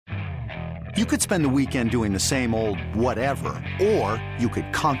You could spend the weekend doing the same old whatever, or you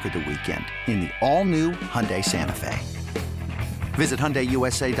could conquer the weekend in the all-new Hyundai Santa Fe. Visit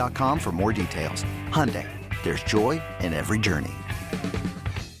HyundaiUSA.com for more details. Hyundai, there's joy in every journey.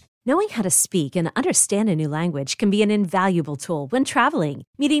 Knowing how to speak and understand a new language can be an invaluable tool when traveling,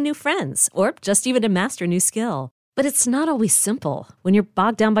 meeting new friends, or just even to master a new skill. But it's not always simple when you're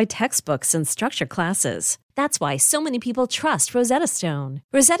bogged down by textbooks and structured classes. That's why so many people trust Rosetta Stone.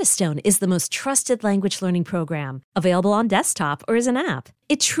 Rosetta Stone is the most trusted language learning program, available on desktop or as an app.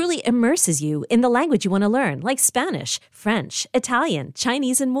 It truly immerses you in the language you want to learn, like Spanish, French, Italian,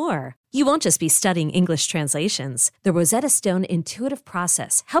 Chinese, and more. You won't just be studying English translations. The Rosetta Stone intuitive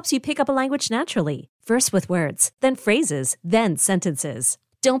process helps you pick up a language naturally, first with words, then phrases, then sentences.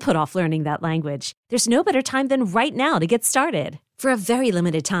 Don't put off learning that language. There's no better time than right now to get started. For a very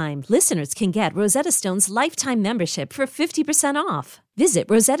limited time, listeners can get Rosetta Stone's lifetime membership for 50% off. Visit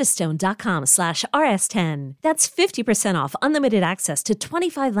rosettastone.com/rs10. That's 50% off unlimited access to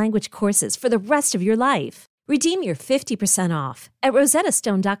 25 language courses for the rest of your life. Redeem your 50% off at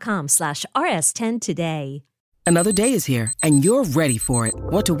rosettastone.com/rs10 today. Another day is here, and you're ready for it.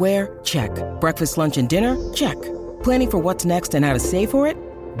 What to wear? Check. Breakfast, lunch, and dinner? Check. Planning for what's next and how to save for it?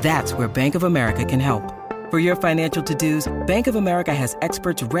 That's where Bank of America can help. For your financial to-dos, Bank of America has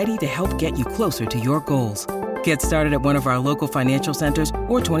experts ready to help get you closer to your goals. Get started at one of our local financial centers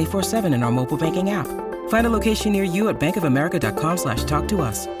or 24/7 in our mobile banking app. Find a location near you at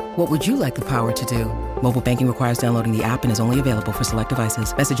bankofamerica.com/talktous. What would you like the power to do? Mobile banking requires downloading the app and is only available for select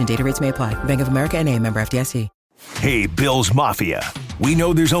devices. Message and data rates may apply. Bank of America N.A., member FDIC. Hey, Bills Mafia. We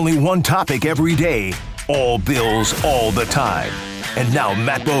know there's only one topic every day. All Bills, all the time. And now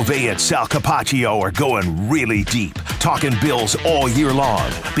Matt Bove and Sal Capaccio are going really deep, talking Bills all year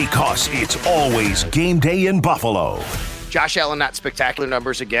long, because it's always game day in Buffalo. Josh Allen, not spectacular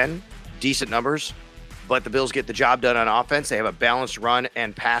numbers again, decent numbers, but the Bills get the job done on offense. They have a balanced run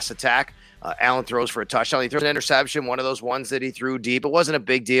and pass attack. Allen throws for a touchdown. He throws an interception, one of those ones that he threw deep. It wasn't a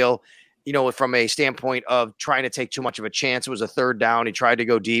big deal, from a standpoint of trying to take too much of a chance. It was a third down. He tried to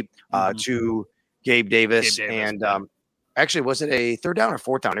go deep to Gabe Davis. And actually, was it a third down or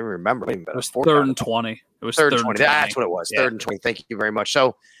fourth down? I don't even remember. It was third and 20. It was third and 20. That's what it was. Yeah. Third and 20. Thank you very much.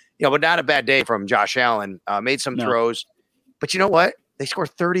 So, but not a bad day from Josh Allen. Made some throws. But you know what? They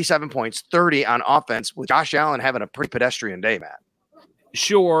scored 37 points, 30 on offense, with Josh Allen having a pretty pedestrian day, Matt.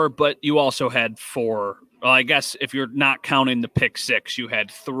 Sure, but you also had four. Well, I guess if you're not counting the pick six, you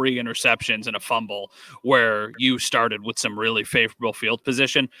had 3 interceptions and a fumble where you started with some really favorable field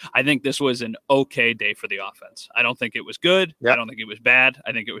position. I think this was an okay day for the offense. I don't think it was good. Yep. I don't think it was bad.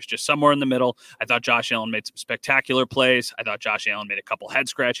 I think it was just somewhere in the middle. I thought Josh Allen made some spectacular plays. I thought Josh Allen made a couple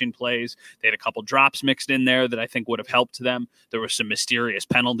head-scratching plays. They had a couple drops mixed in there that I think would have helped them. There were some mysterious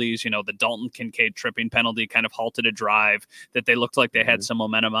penalties. The Dalton Kincaid tripping penalty kind of halted a drive that they looked like they had some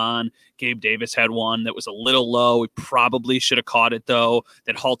momentum on. Gabe Davis had one that was a little low. We probably should have caught it, though.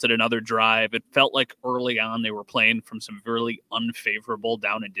 That halted another drive. It felt like early on they were playing from some really unfavorable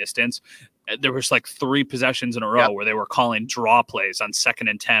down and distance. There was like 3 possessions in a row where they were calling draw plays on 2nd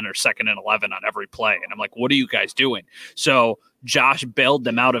and 10 or 2nd and 11 on every play. And I'm like, what are you guys doing? So Josh bailed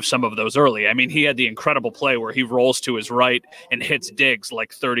them out of some of those early. I mean, he had the incredible play where he rolls to his right and hits Diggs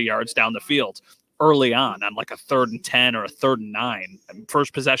like 30 yards down the field early on like a 3rd and 10 or a 3rd and 9,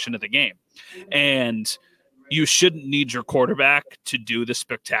 first possession of the game. And you shouldn't need your quarterback to do the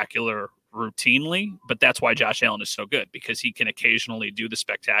spectacular routinely, but that's why Josh Allen is so good, because he can occasionally do the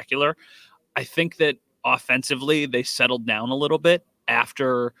spectacular. I think that offensively they settled down a little bit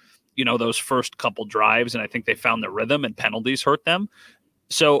after, those first couple drives, and I think they found the rhythm, and penalties hurt them.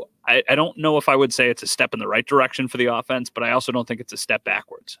 So I don't know if I would say it's a step in the right direction for the offense, but I also don't think it's a step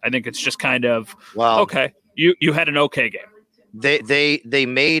backwards. I think it's just kind of, okay, you had an okay game. They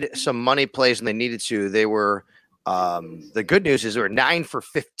made some money plays when they needed to. They were the good news is they were 9 for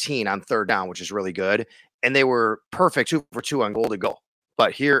 15 on third down, which is really good, and they were perfect 2 for 2 on goal to go.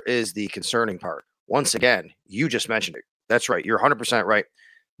 But here is the concerning part. Once again, you just mentioned it. That's right. You're 100% right.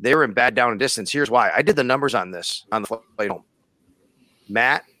 They were in bad down and distance. Here's why. I did the numbers on this on the flight home.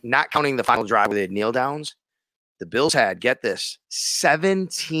 Matt, not counting the final drive where they had kneel downs, the Bills had, get this,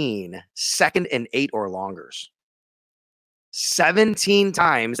 17 2nd and 8 or longers. 17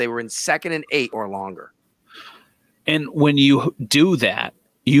 times they were in 2nd and 8 or longer. And when you do that,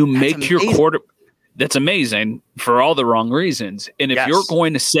 you make your quarter. That's amazing for all the wrong reasons. And if you're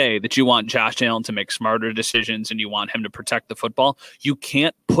going to say that you want Josh Allen to make smarter decisions and you want him to protect the football, you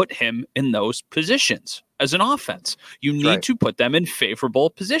can't put him in those positions. as an offense. You need to put them in favorable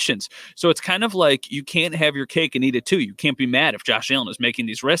positions. So it's kind of like you can't have your cake and eat it too. You can't be mad if Josh Allen is making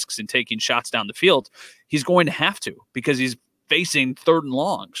these risks and taking shots down the field. He's going to have to, because he's facing 3rd and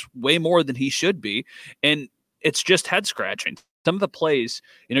longs way more than he should be. And it's just head scratching. Some of the plays,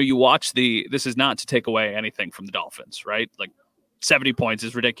 you watch this is not to take away anything from the Dolphins, right? Like 70 points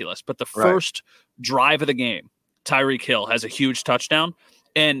is ridiculous. But the first drive of the game, Tyreek Hill has a huge touchdown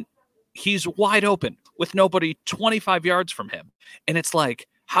and he's wide open with nobody 25 yards from him. And it's like,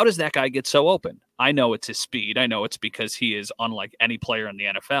 how does that guy get so open? I know it's his speed. I know it's because he is unlike any player in the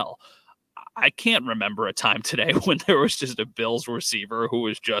NFL. I can't remember a time today when there was just a Bills receiver who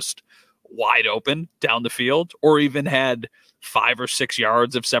was just wide open down the field or even had 5 or 6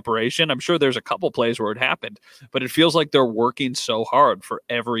 yards of separation. I'm sure there's a couple plays where it happened, but it feels like they're working so hard for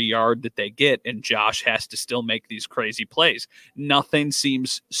every yard that they get, and Josh has to still make these crazy plays. Nothing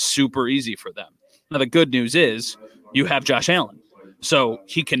seems super easy for them. Now, the good news is you have Josh Allen, so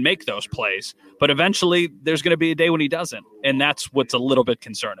he can make those plays, but eventually there's going to be a day when he doesn't, and that's what's a little bit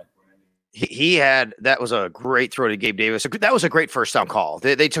concerning. That was a great throw to Gabe Davis. That was a great first down call.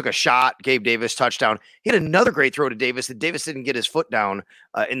 They took a shot, Gabe Davis touchdown. He had another great throw to Davis that Davis didn't get his foot down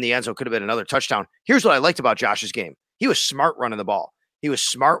in the end zone. Could have been another touchdown. Here's what I liked about Josh's game. He was smart running the ball. He was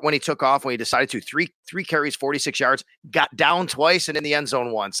smart when he took off, when he decided to. Three carries, 46 yards, got down twice and in the end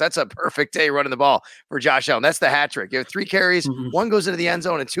zone once. That's a perfect day running the ball for Josh Allen. That's the hat trick. You have 3 carries, 1 goes into the end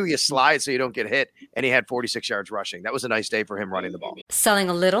zone, and 2 you slide so you don't get hit. And he had 46 yards rushing. That was a nice day for him running the ball. Selling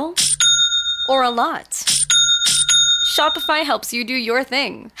a little or a lot? Shopify helps you do your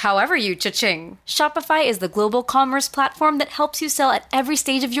thing, however you cha-ching. Shopify is the global commerce platform that helps you sell at every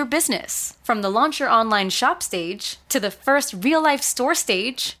stage of your business. From the launch your online shop stage, to the first real-life store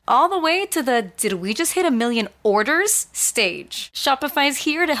stage, all the way to the did we just hit 1 million orders stage. Shopify's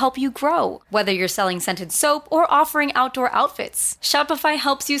here to help you grow. Whether you're selling scented soap or offering outdoor outfits, Shopify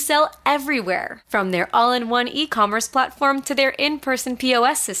helps you sell everywhere. From their all-in-one e-commerce platform to their in-person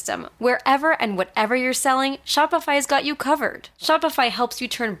POS system, wherever and whatever you're selling, Shopify's got you covered. Shopify helps you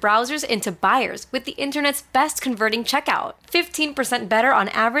turn browsers into buyers with the internet's best converting checkout. 15% better on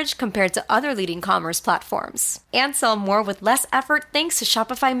average compared to other leading commerce platforms. And sell more with less effort thanks to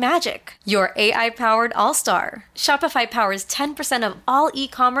Shopify Magic, your AI-powered all-star. Shopify powers 10% of all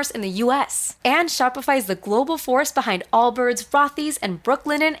e-commerce in the US. And Shopify is the global force behind Allbirds, Rothy's, and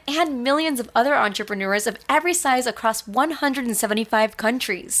Brooklinen, and millions of other entrepreneurs of every size across 175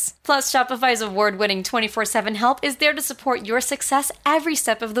 countries. Plus, Shopify's award-winning 24/7 help is there to support your success every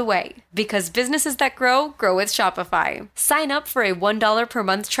step of the way. Because businesses that grow, grow with Shopify. Sign up for a $1 per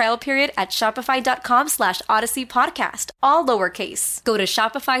month trial period at shopify.com/Odyssey Podcast, all lowercase. Go to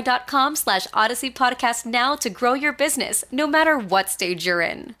shopify.com/Odyssey Podcast now to grow your business, no matter what stage you're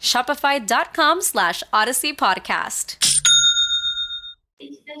in. Shopify.com/Odyssey Podcast.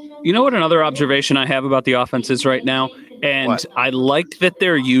 You know what another observation I have about the offense is right now? And I liked that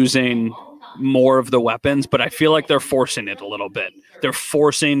they're using more of the weapons, but I feel like they're forcing it a little bit. They're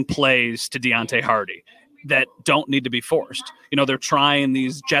forcing plays to Deontay Hardy that don't need to be forced. They're trying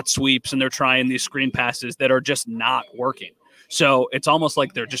these jet sweeps and they're trying these screen passes that are just not working. So it's almost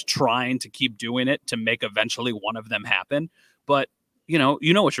like they're just trying to keep doing it to make eventually one of them happen. But you know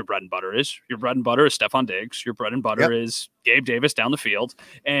what your bread and butter is. Your bread and butter is Stephon Diggs. Your bread and butter is Gabe Davis down the field.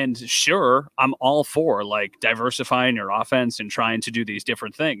 And sure, I'm all for diversifying your offense and trying to do these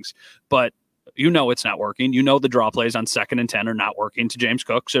different things. But it's not working. The draw plays on 2nd and 10 are not working to James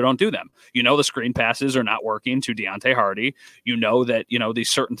Cook, so don't do them. The screen passes are not working to Deontay Hardy. That, these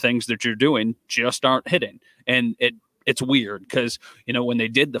certain things that you're doing just aren't hitting. And it's weird because, when they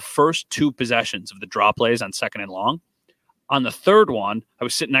did the first 2 possessions of the draw plays on 2nd and long, on the 3rd one, I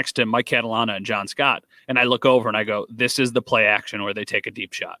was sitting next to Mike Catalana and John Scott, and I look over and I go, this is the play action where they take a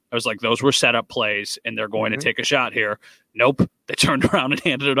deep shot. I was like, those were setup plays, and they're going to take a shot here. Nope. They turned around and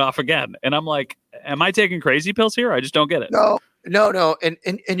handed it off again. And I'm like, am I taking crazy pills here? I just don't get it. No.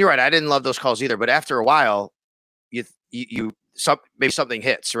 And you're right. I didn't love those calls either. But after a while, maybe something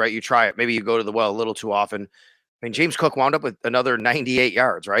hits, right? You try it. Maybe you go to the well a little too often. I mean, James Cook wound up with another 98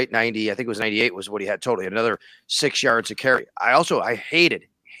 yards, right? 90, I think it was 98 was what he had totally. Another 6 yards to carry. I hated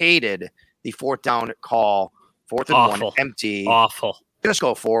the 4th down call, 4th and 1, empty. Awful. Just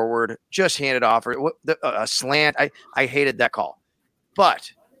go forward. Just hand it off. A slant. I hated that call.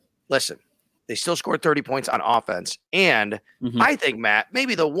 But listen, they still scored 30 points on offense. And I think, Matt,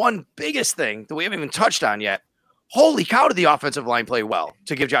 maybe the one biggest thing that we haven't even touched on yet, holy cow, did the offensive line play well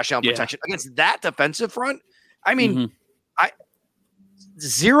to give Josh Allen protection against that defensive front? I mean,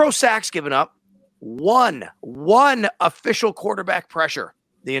 0 sacks given up, one official quarterback pressure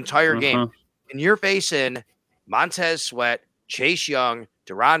the entire game. And you're facing Montez Sweat, Chase Young,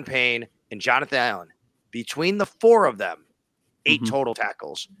 Deron Payne, and Jonathan Allen. Between the four of them, 8 total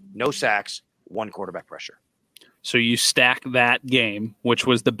tackles, no sacks, 1 quarterback pressure. So you stack that game, which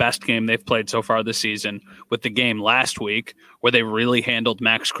was the best game they've played so far this season, with the game last week where they really handled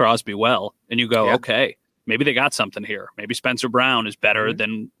Max Crosby well. And you go, okay, maybe they got something here. Maybe Spencer Brown is better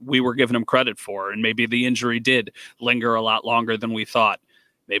than we were giving him credit for. And maybe the injury did linger a lot longer than we thought.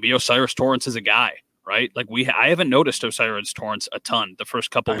 Maybe O'Cyrus Torrence is a guy, right? Like I haven't noticed O'Cyrus Torrence a ton the first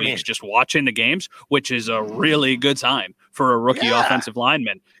couple weeks, just watching the games, which is a really good sign for a rookie offensive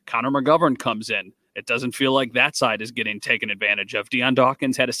lineman. Connor McGovern comes in. It doesn't feel like that side is getting taken advantage of. Deion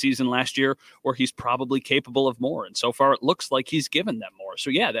Dawkins had a season last year where he's probably capable of more. And so far it looks like he's given them more. So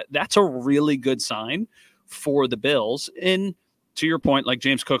yeah, that's a really good sign for the Bills. And to your point, like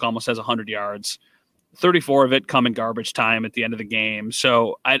James Cook almost has 100 yards. 34 of it come in garbage time at the end of the game.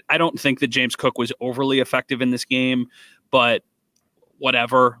 So I don't think that James Cook was overly effective in this game, but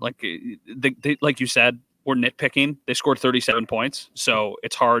whatever. Like like you said, we're nitpicking. They scored 37 points. So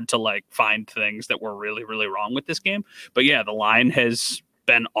it's hard to like find things that were really, really wrong with this game. But yeah, the line has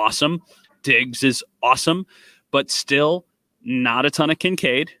been awesome. Diggs is awesome, but still not a ton of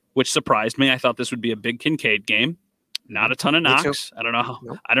Kincaid, which surprised me. I thought this would be a big Kincaid game. Not a ton of Knox. I don't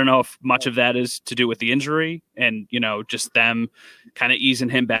know. I don't know if much of that is to do with the injury and, just them kind of easing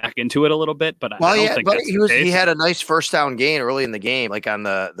him back into it a little bit. But I don't think that's the case. He had a nice first down gain early in the game, like on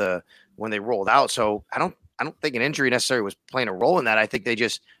the when they rolled out. So I don't think an injury necessarily was playing a role in that. I think they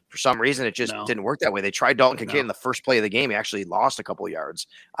just, for some reason, it just didn't work that way. They tried Dalton Kincaid in the first play of the game. He actually lost a couple of yards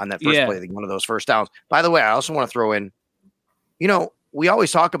on that first play, one of those first downs. By the way, I also want to throw in, we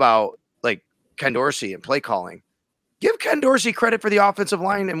always talk about like Ken Dorsey and play calling. Give Ken Dorsey credit for the offensive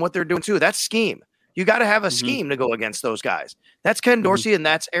line and what they're doing too. That's scheme. You got to have a scheme to go against those guys. That's Ken Dorsey and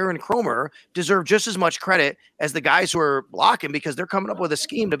that's Aaron Cromer deserve just as much credit as the guys who are blocking because they're coming up with a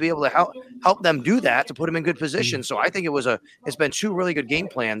scheme to be able to help them do that, to put them in good position. So I think it's been 2 really good game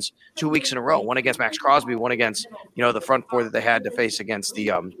plans 2 weeks in a row. One against Max Crosby, one against, the front four that they had to face against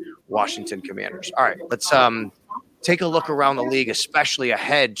the Washington Commanders. All right, let's take a look around the league, especially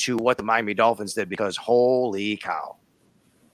ahead to what the Miami Dolphins did, because holy cow.